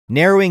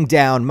narrowing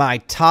down my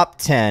top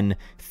 10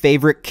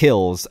 favorite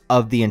kills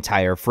of the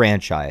entire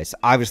franchise.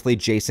 Obviously,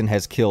 Jason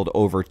has killed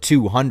over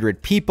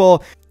 200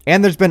 people,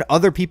 and there's been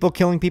other people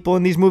killing people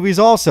in these movies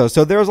also.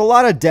 So there's a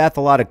lot of death,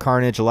 a lot of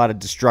carnage, a lot of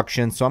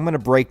destruction. So I'm going to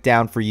break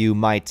down for you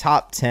my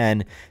top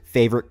 10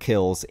 favorite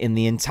kills in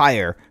the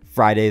entire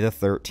Friday the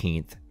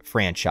 13th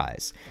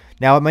franchise.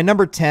 Now, at my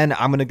number 10,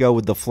 I'm going to go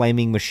with the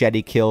flaming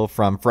machete kill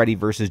from Freddy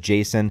vs.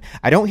 Jason.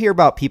 I don't hear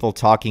about people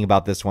talking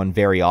about this one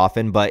very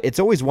often, but it's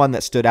always one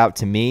that stood out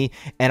to me,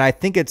 and I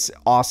think it's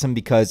awesome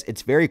because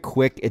it's very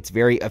quick, it's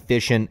very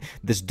efficient.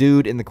 This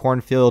dude in the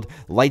cornfield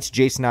lights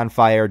Jason on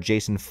fire.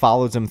 Jason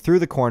follows him through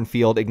the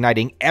cornfield,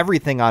 igniting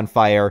everything on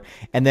fire,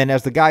 and then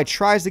as the guy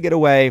tries to get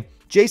away,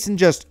 Jason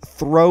just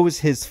throws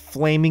his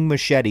flaming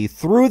machete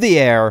through the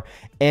air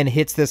and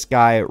hits this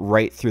guy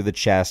right through the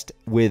chest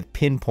with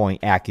pinpoint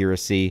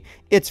accuracy.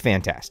 It's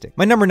fantastic.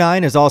 My number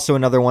 9 is also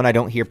another one I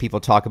don't hear people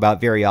talk about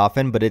very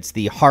often, but it's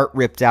the heart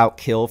ripped out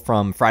kill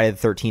from Friday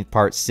the 13th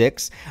Part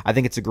 6. I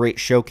think it's a great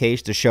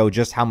showcase to show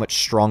just how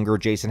much stronger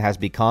Jason has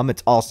become.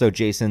 It's also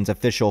Jason's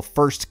official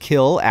first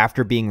kill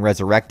after being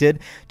resurrected.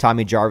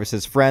 Tommy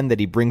Jarvis's friend that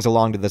he brings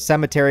along to the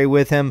cemetery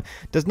with him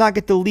does not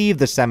get to leave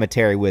the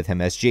cemetery with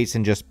him, as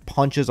Jason just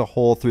punches a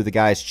hole through the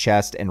guy's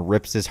chest and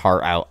rips his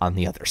heart out on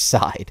the other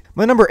side.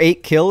 My number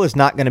 8 kill is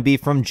not going to be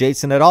from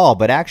Jason at all,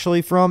 but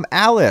actually from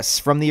Alice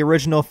from the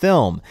original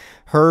film.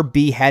 Her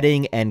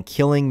beheading and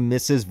killing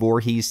Mrs.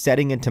 Voorhees,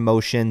 setting into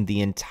motion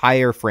the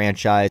entire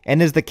franchise,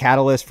 and is the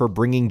catalyst for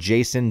bringing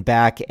Jason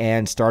back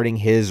and starting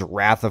his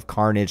wrath of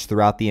carnage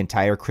throughout the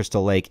entire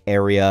Crystal Lake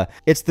area.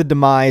 It's the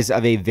demise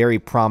of a very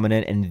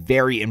prominent and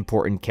very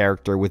important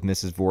character with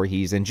Mrs.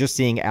 Voorhees, and just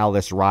seeing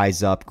Alice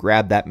rise up,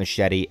 grab that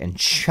machete, and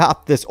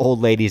chop this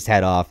old lady's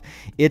head off,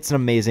 it's an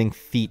amazing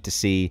feat to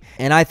see,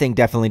 and I think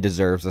definitely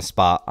deserves a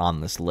spot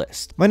on this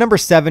list. My number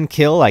 7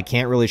 kill, I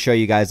can't really show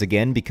you guys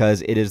again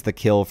because it is the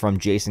kill from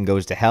Jason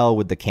Goes to Hell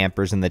with the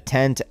campers in the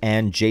tent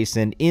and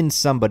Jason in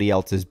somebody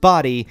else's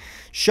body,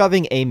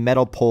 shoving a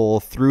metal pole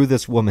through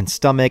this woman's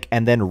stomach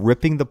and then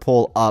ripping the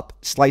pole up,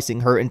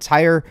 slicing her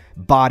entire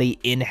body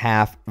in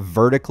half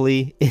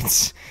vertically.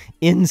 It's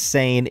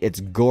insane. It's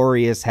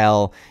gory as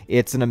hell.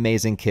 It's an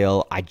amazing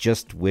kill. I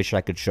just wish I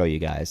could show you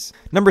guys.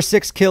 Number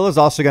 6 kill is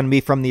also going to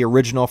be from the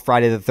original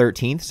Friday the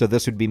 13th. So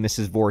this would be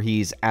Mrs.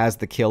 Voorhees as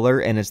the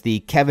killer, and it's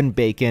the Kevin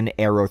Bacon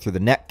arrow through the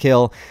neck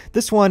kill.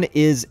 This one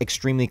is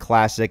extremely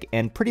classic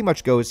and pretty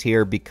much goes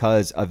here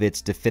because of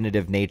its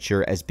definitive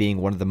nature as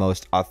being one of the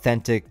most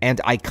authentic and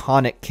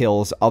iconic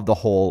kills of the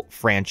whole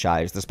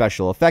franchise. The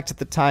special effects at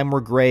the time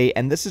were great,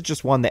 and this is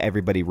just one that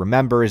everybody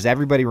remembers.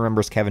 Everybody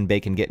remembers Kevin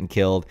Bacon getting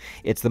killed.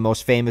 It's the most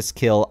famous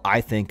kill,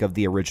 I think, of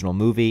the original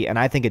movie, and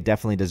I think it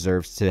definitely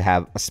deserves to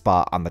have a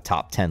spot on the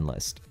top 10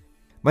 list.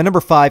 My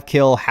number 5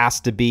 kill has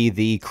to be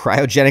the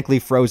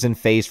cryogenically frozen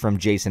face from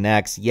Jason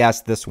X.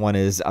 Yes, this one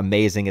is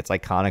amazing. It's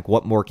iconic.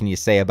 What more can you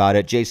say about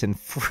it? Jason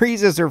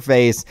freezes her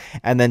face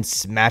and then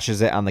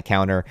smashes it on the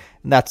counter.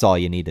 And that's all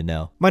you need to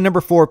know. My number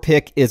 4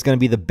 pick is going to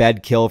be the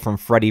bed kill from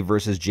Freddy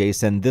vs.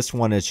 Jason. This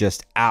one is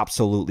just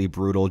absolutely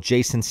brutal.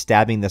 Jason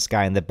stabbing this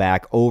guy in the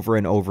back over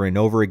and over and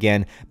over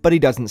again, but he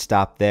doesn't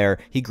stop there.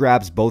 He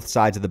grabs both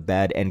sides of the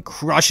bed and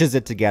crushes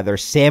it together,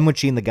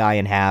 sandwiching the guy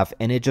in half,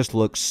 and it just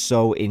looks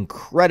so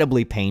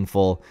incredibly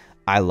painful.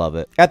 I love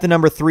it. At the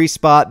number 3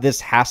 spot, this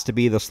has to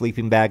be the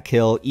sleeping bag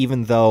kill.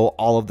 Even though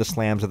all of the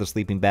slams of the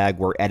sleeping bag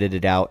were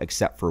edited out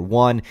except for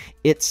one,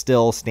 it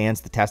still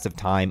stands the test of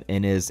time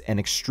and is an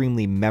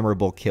extremely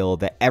memorable kill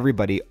that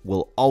everybody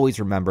will always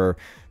remember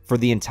for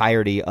the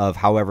entirety of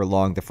however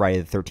long the Friday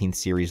the 13th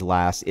series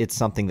lasts. It's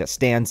something that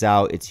stands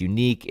out, it's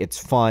unique,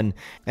 it's fun,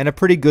 and a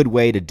pretty good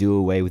way to do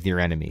away with your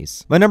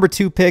enemies. My number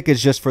 2 pick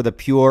is just for the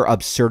pure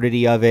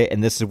absurdity of it,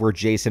 and this is where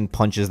Jason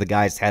punches the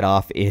guy's head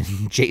off in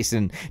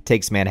Jason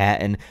Takes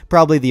Manhattan.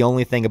 Probably the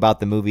only thing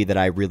about the movie that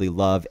I really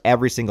love.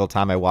 Every single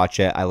time I watch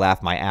it, I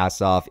laugh my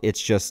ass off.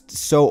 It's just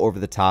so over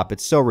the top,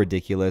 it's so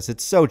ridiculous,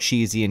 it's so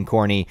cheesy and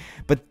corny,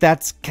 but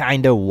that's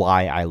kind of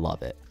why I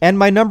love it. And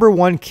my number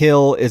 1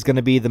 kill is going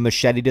to be the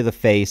machete to the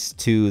face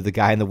to the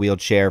guy in the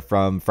wheelchair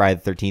from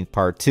Friday the 13th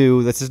Part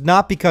 2. This is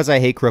not because I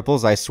hate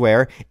cripples, I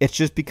swear. It's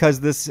just because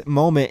this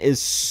moment is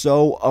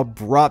so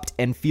abrupt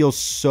and feels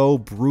so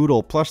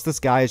brutal. Plus, this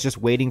guy is just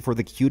waiting for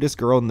the cutest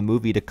girl in the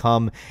movie to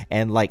come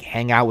and like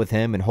hang out with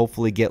him and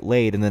hopefully get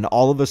laid. And then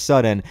all of a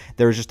sudden,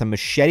 there's just a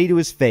machete to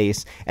his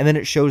face. And then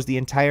it shows the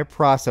entire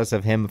process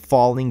of him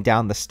falling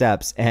down the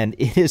steps. And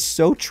it is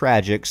so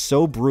tragic,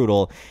 so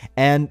brutal.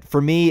 And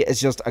for me,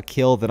 it's just a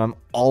kill that I'm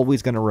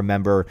always going to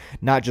remember,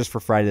 not just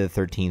for Friday the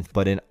 13th,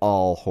 but in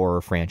all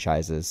horror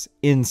franchises.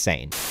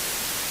 Insane.